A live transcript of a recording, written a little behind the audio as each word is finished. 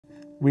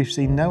we've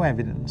seen no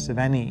evidence of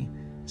any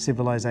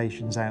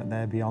civilizations out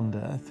there beyond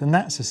Earth, and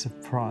that's a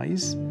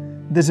surprise.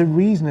 There's a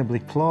reasonably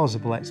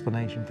plausible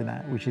explanation for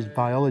that, which is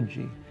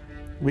biology,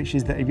 which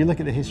is that if you look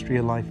at the history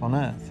of life on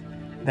Earth,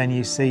 then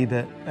you see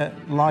that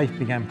life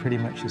began pretty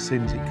much as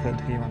soon as it could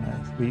here on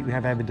Earth. We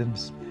have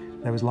evidence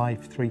there was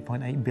life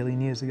 3.8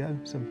 billion years ago,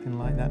 something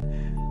like that.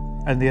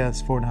 And the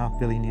Earth's 4.5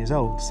 billion years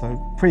old, so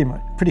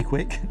pretty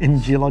quick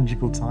in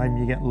geological time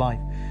you get life.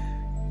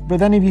 But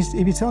then if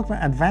you talk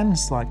about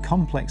advanced life,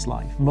 complex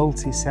life,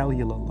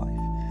 multicellular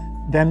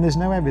life, then there's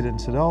no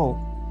evidence at all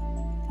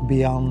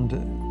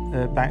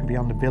back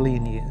beyond a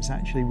billion years.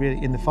 Actually,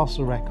 really, in the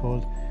fossil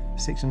record,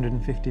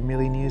 650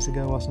 million years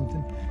ago or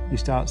something, you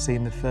start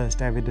seeing the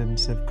first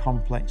evidence of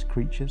complex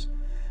creatures.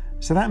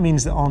 So that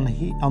means that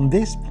on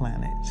this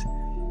planet,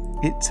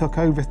 it took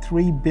over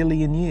 3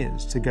 billion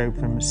years to go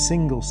from a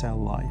single cell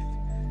life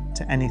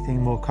to anything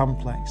more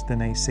complex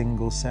than a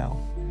single cell.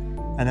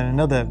 And then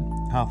another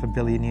 500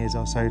 million years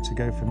or so to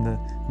go from the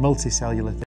multicellular thing